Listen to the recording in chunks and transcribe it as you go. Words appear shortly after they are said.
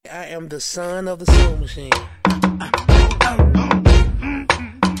I am the son of the soul machine. You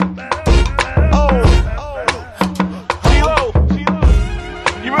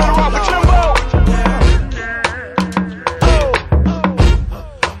ready to rock with Jimbo?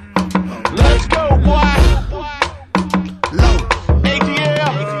 Let's go, boy.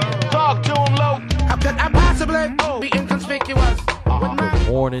 ATL, talk to him low. How could I possibly be inconspicuous? Good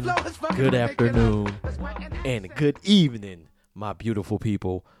morning, good afternoon, and good evening, my beautiful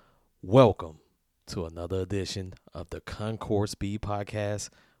people. Welcome to another edition of the Concord Speed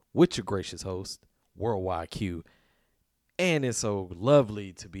Podcast with your gracious host, Worldwide Q. And it's so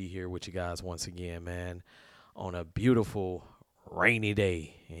lovely to be here with you guys once again, man, on a beautiful rainy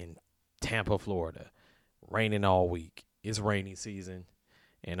day in Tampa, Florida. Raining all week. It's rainy season,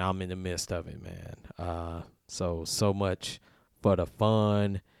 and I'm in the midst of it, man. So much for the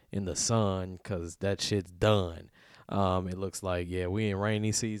fun in the sun, because that shit's done. It looks like, we in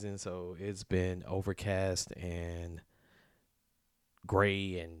rainy season, so it's been overcast and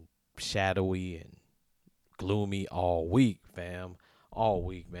gray and shadowy and gloomy all week, fam. All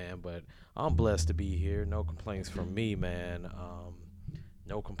week, man. But I'm blessed to be here. No complaints from me, man.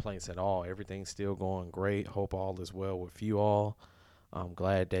 No complaints at all. Everything's still going great. Hope all is well with you all. I'm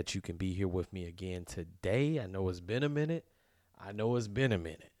glad that you can be here with me again today. I know it's been a minute.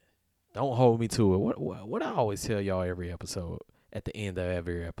 Don't hold me to it. What I always tell y'all every episode, at the end of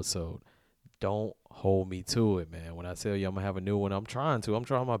every episode, don't hold me to it, man. When I tell you I'm going to have a new one, I'm trying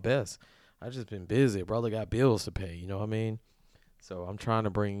my best. I just been busy. Brother got bills to pay, you know what I mean? So I'm trying to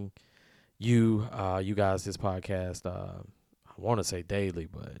bring you guys this podcast, I want to say daily,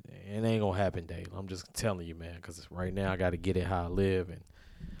 but it ain't going to happen daily. I'm just telling you, man, because right now I got to get it how I live, and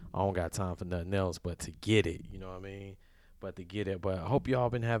I don't got time for nothing else but to get it, you know what I mean? But I hope y'all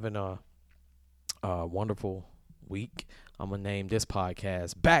been having a wonderful week. I'm going to name this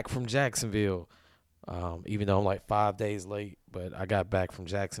podcast Back from Jacksonville. Even though I'm like 5 days late, but I got back from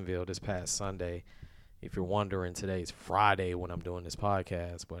Jacksonville this past Sunday. If you're wondering, today's Friday when I'm doing this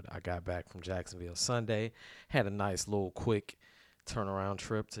podcast, but I got back from Jacksonville Sunday. Had a nice little quick turnaround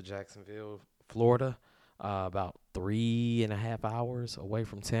trip to Jacksonville, Florida, about 3.5 hours away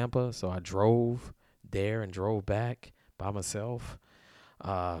from Tampa. So I drove there and drove back by myself.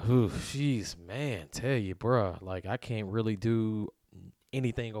 Man, tell you, bruh, like I can't really do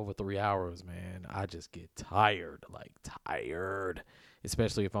anything over 3 hours, man. I just get tired,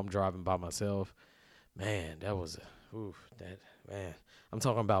 especially if I'm driving by myself. Man, that was, man. I'm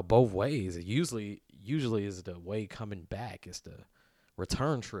talking about both ways. It usually is the way coming back. It's the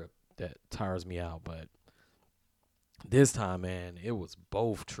return trip that tires me out. But this time, man, it was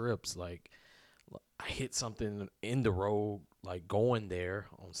both trips. Like, I hit something in the road, like going there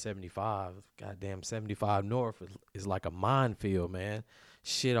on 75. Goddamn 75 North is like a minefield, man.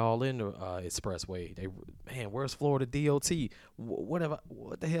 Shit all in the expressway. Where's Florida DOT? What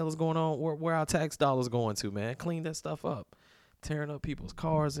the hell is going on? Where our tax dollars going to, man? Clean that stuff up. Tearing up people's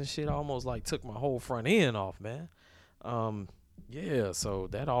cars and shit. Almost like took my whole front end off, man. So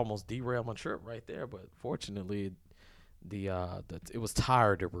that almost derailed my trip right there. But fortunately, it was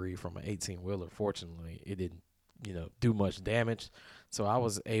tire debris from an 18-wheeler. Fortunately, it didn't, do much damage. So I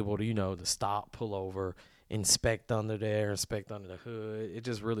was able to, to stop, pull over, inspect under the hood. It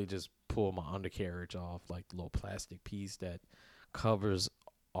just really just pulled my undercarriage off, like the little plastic piece that covers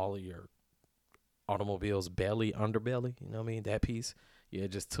all of your automobile's underbelly, you know what I mean? That piece. Yeah,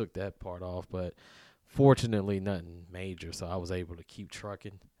 it just took that part off. But fortunately, nothing major. So I was able to keep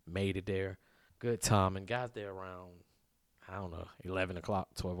trucking, made it there. Good time, and got there around, 11 o'clock,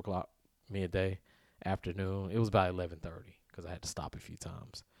 12 o'clock, midday, afternoon. It was about 11:30 because I had to stop a few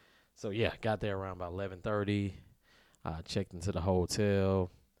times. So, got there around about 11:30. Checked into the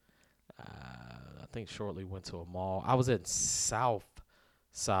hotel. I think shortly went to a mall. I was at south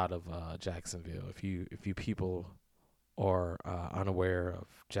side of Jacksonville. If you people are unaware of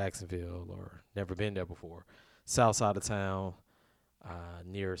Jacksonville or never been there before, south side of town,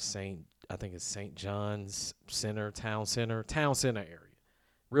 near St. John's Center, Town Center area.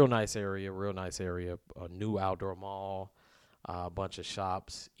 Real nice area. A new outdoor mall, a bunch of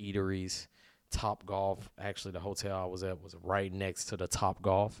shops, eateries, Top Golf. Actually, the hotel I was at was right next to the Top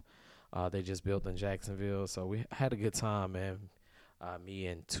Golf. They just built in Jacksonville, so we had a good time, man. Me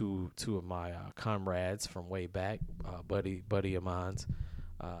and two of my comrades from way back, buddy of mine's.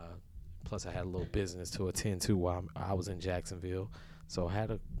 Plus, I had a little business to attend to while I was in Jacksonville. So I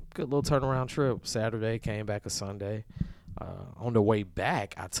had a good little turnaround trip. Saturday, came back a Sunday. On the way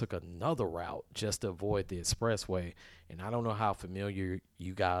back, I took another route just to avoid the expressway. And I don't know how familiar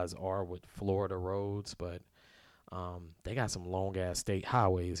you guys are with Florida roads, but They got some long ass state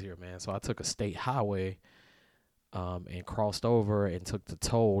highways here, man. So I took a state highway and crossed over and took the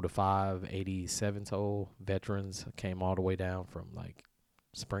toll, the 587 toll. Veterans came all the way down from like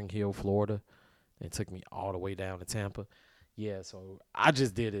Spring Hill, Florida, and took me all the way down to Tampa. Yeah, so I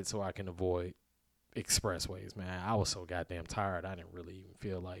just did it so I can avoid expressways, man. I was so goddamn tired. I didn't really even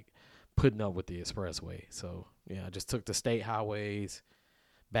feel like putting up with the expressway. So yeah, I just took the state highways,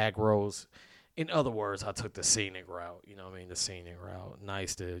 back roads. In other words, I took the scenic route. You know what I mean? The scenic route.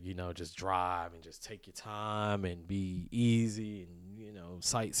 Nice to, just drive and just take your time and be easy and,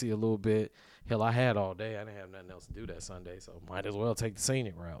 sightsee a little bit. Hell, I had all day. I didn't have nothing else to do that Sunday, so might as well take the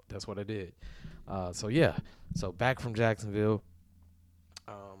scenic route. That's what I did. So, yeah. So, back from Jacksonville.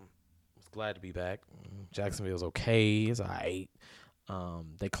 Was glad to be back. Jacksonville's okay. It's all right.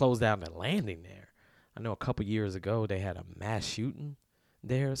 They closed down the landing there. I know a couple years ago they had a mass shooting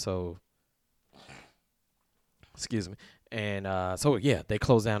there, so... Excuse me. And so, yeah, they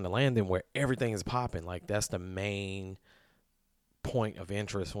closed down the landing where everything is popping. Like, that's the main point of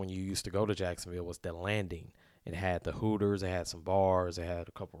interest when you used to go to Jacksonville was the landing. It had the Hooters. It had some bars. It had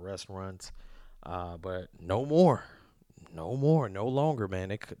a couple restaurants. But no more. No longer,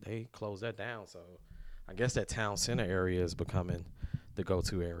 man. They closed that down. So I guess that town center area is becoming the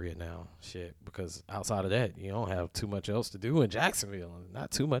go-to area now. Shit, because outside of that, you don't have too much else to do in Jacksonville.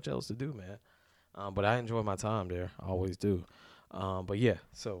 Not too much else to do, man. But I enjoy my time there. I always do. But, yeah,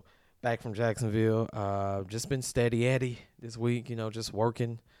 so back from Jacksonville. Just been steady Eddie this week, just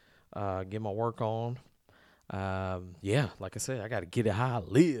working, get my work on. Yeah, like I said, I got to get it how I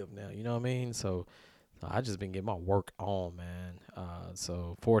live now, you know what I mean? So I just been getting my work on, man.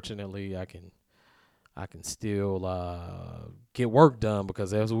 So fortunately, I can still get work done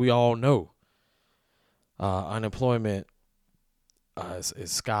because as we all know, unemployment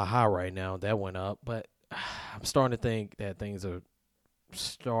is sky high right now. That went up, but I'm starting to think that things are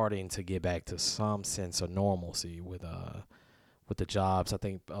starting to get back to some sense of normalcy with the jobs. I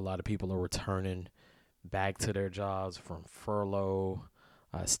think a lot of people are returning back to their jobs from furlough.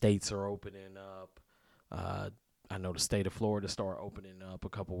 States are opening up. I know the state of Florida started opening up a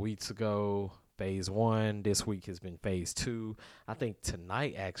couple weeks ago. Phase 1. This week has been phase 2. I think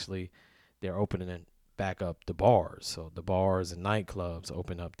tonight, actually, they're opening back up the bars. So the bars and nightclubs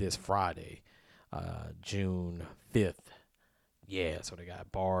open up this Friday, June 5th. Yeah, so they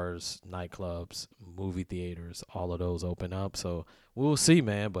got bars, nightclubs, movie theaters, all of those open up. So we'll see,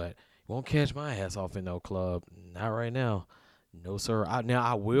 man, but you won't catch my ass off in no club. Not right now. No, sir. Now,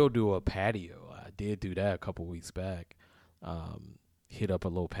 I will do a patio. I did do that a couple weeks back. Hit up a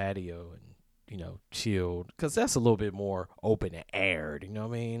little patio and, chilled. Because that's a little bit more open and aired. You know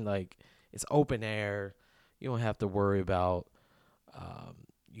what I mean? Like, it's open air. You don't have to worry about,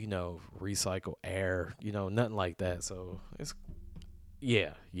 recycle air. Nothing like that. So, it's,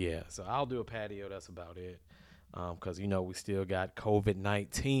 yeah. So, I'll do a patio. That's about it. Because, we still got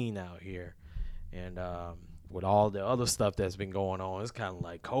COVID-19 out here. And, with all the other stuff that's been going on, it's kind of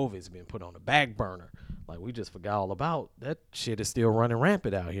like COVID's been put on the back burner. Like, we just forgot all about that shit is still running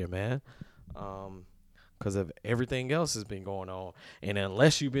rampant out here, man. Because of everything else has been going on. And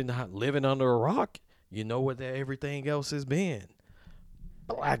unless you've been living under a rock, you know what everything else has been.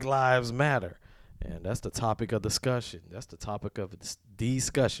 Black Lives Matter. And that's the topic of discussion. That's the topic of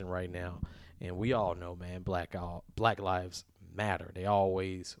discussion right now. And we all know, man, Black Lives Matter. They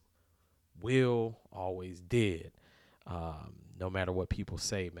always will, always did. No matter what people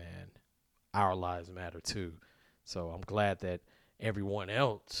say, man, our lives matter too. So I'm glad that everyone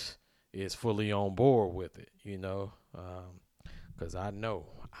else is fully on board with it, because I know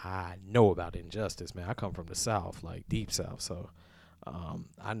about injustice, man. I come from the South, like deep South, so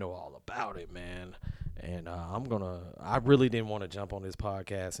I know all about it, man. And I really didn't want to jump on this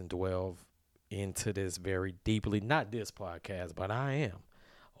podcast and delve into this very deeply. Not this podcast, but I am.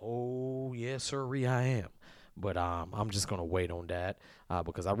 Oh, yes, sir, I am. But I'm just going to wait on that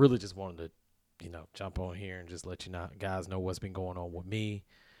because I really just wanted to, jump on here and just let you guys know what's been going on with me.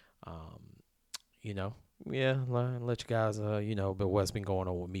 Let you guys, but what's been going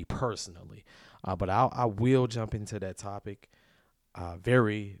on with me personally. But I will jump into that topic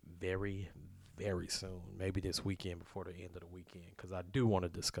very, very, very soon. Maybe this weekend before the end of the weekend because I do want to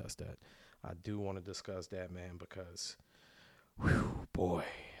discuss that. Man, because, whew, boy,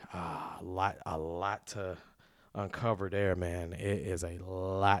 a lot to uncover there, man. It is a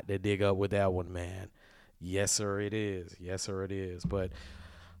lot to dig up with that one, man. Yes, sir, it is. But,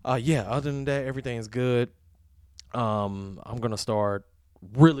 other than that, everything's good. I'm going to start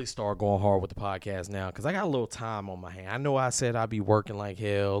really start going hard with the podcast now because I got a little time on my hand. I know I said I'd be working like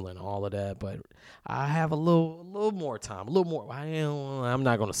hell and all of that, but I have a little more time, a little more. I'm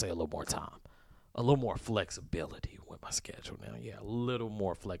not gonna say a little more time, a little more flexibility with my schedule now. Yeah, a little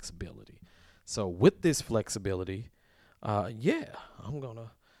more flexibility. So with this flexibility, yeah, I'm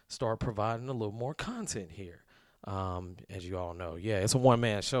gonna start providing a little more content here. As you all know, yeah, it's a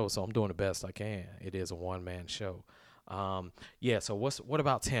one-man show, so I'm doing the best I can. It is a one-man show. Yeah. So what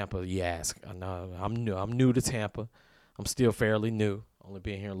about Tampa? You ask. I know I'm new. I'm new to Tampa. I'm still fairly new. Only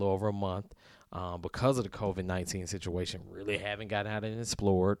been here a little over a month. Because of the COVID-19 situation, really haven't gotten out and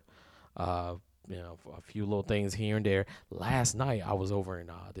explored. A few little things here and there. Last night I was over in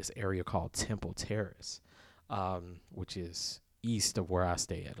this area called Temple Terrace, which is east of where I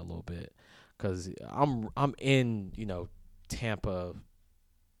stay at a little bit. Cause I'm in Tampa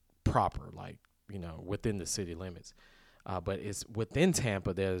proper, like within the city limits. But it's within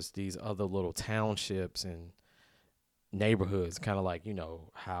Tampa. There's these other little townships and neighborhoods, kind of like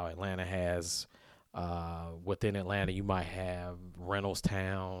how Atlanta has. Within Atlanta, you might have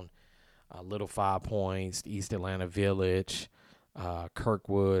Reynoldstown, Little Five Points, East Atlanta Village,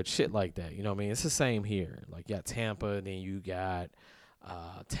 Kirkwood, shit like that. You know what I mean? It's the same here. Like you got Tampa, then you got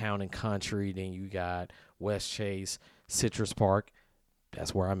Town and Country, then you got West Chase, Citrus Park.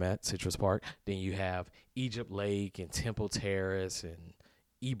 That's where I'm at, Citrus Park. Then you have Egypt Lake and Temple Terrace and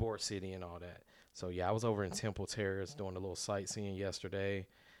Ybor City and all that. So, yeah, I was over in Temple Terrace doing a little sightseeing yesterday.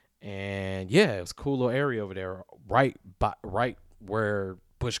 And, yeah, it was a cool little area over there right where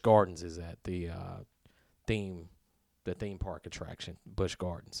Busch Gardens is at, the theme park attraction, Busch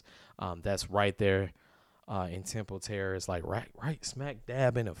Gardens. That's right there in Temple Terrace, like right smack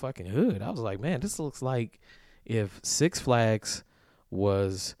dab in the fucking hood. I was like, man, this looks like if Six Flags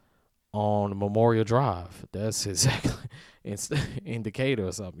was on Memorial Drive. That's exactly in Decatur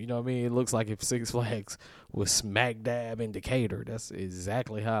or something. You know what I mean? It looks like if Six Flags was smack dab in Decatur. That's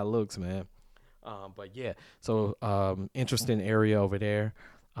exactly how it looks, man. But yeah, so interesting area over there.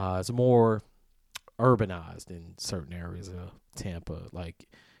 It's more urbanized in certain areas of Tampa. Like,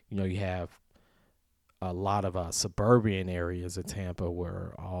 you have a lot of suburban areas of Tampa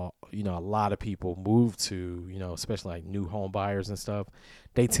where a lot of people move to, especially like new home buyers and stuff.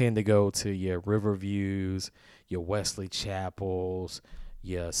 They tend to go to your Riverviews, your Wesley Chapels,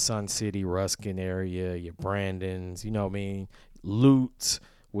 your Sun City, Ruskin area, your Brandons, you know what I mean? Lutz,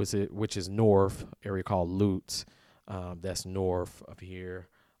 which is north, area called Lutz. That's north of here.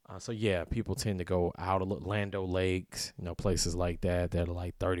 So yeah, people tend to go out of Lando Lakes, places like that are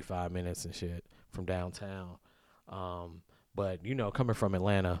like 35 minutes and shit from downtown. But coming from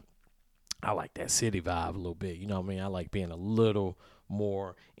Atlanta, I like that city vibe a little bit. You know what I mean? I like being a little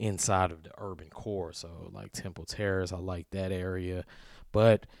more inside of the urban core. So like Temple Terrace, I like that area.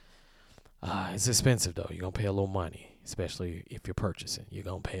 But it's expensive though. You're gonna pay a little money, especially if you're purchasing. You're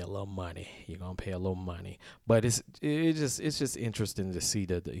gonna pay a little money. But it's just interesting to see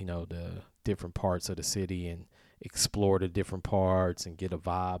the different parts of the city and explore the different parts and get a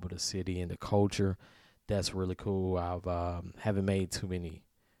vibe of the city and the culture. That's really cool. I've haven't made too many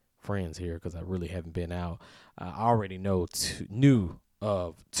friends here because I really haven't been out. I already knew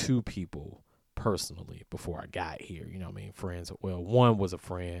of two people personally before I got here. You know what I mean? Friends. Well, one was a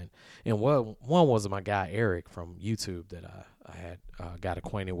friend, and one was my guy Eric from YouTube that I had got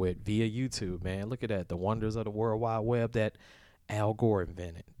acquainted with via YouTube. Man, look at that, the wonders of the World Wide Web that Al Gore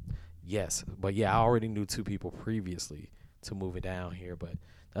invented. Yes, but yeah, I already knew two people previously to moving down here, but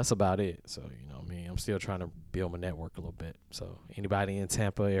that's about it. So, I'm still trying to build my network a little bit. So, anybody in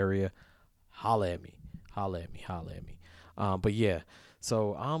Tampa area, holla at me. But yeah,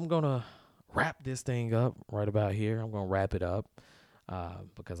 so I'm going to wrap this thing up right about here. I'm going to wrap it up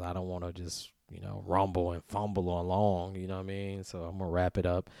because I don't want to just, rumble and fumble along, you know what I mean? So, I'm going to wrap it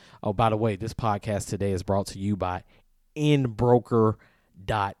up. Oh, by the way, this podcast today is brought to you by InBroker.io.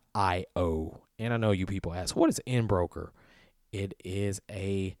 And I know you people ask, what is InBroker? It is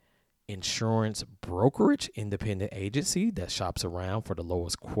a insurance brokerage independent agency that shops around for the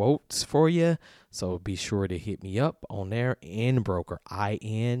lowest quotes for you. So be sure to hit me up on there. InBroker,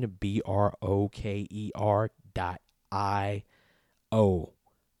 InBroker.io.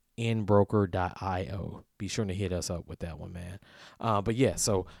 InBroker.io. Be sure to hit us up with that one, man. But yeah,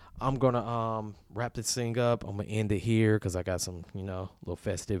 so I'm gonna wrap this thing up. I'm gonna end it here because I got some, little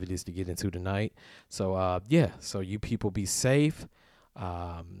festivities to get into tonight. So yeah, so you people be safe.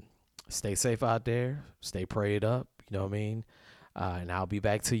 Stay safe out there. Stay prayed up. You know what I mean? And I'll be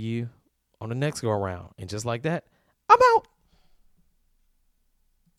back to you on the next go around. And just like that, I'm out.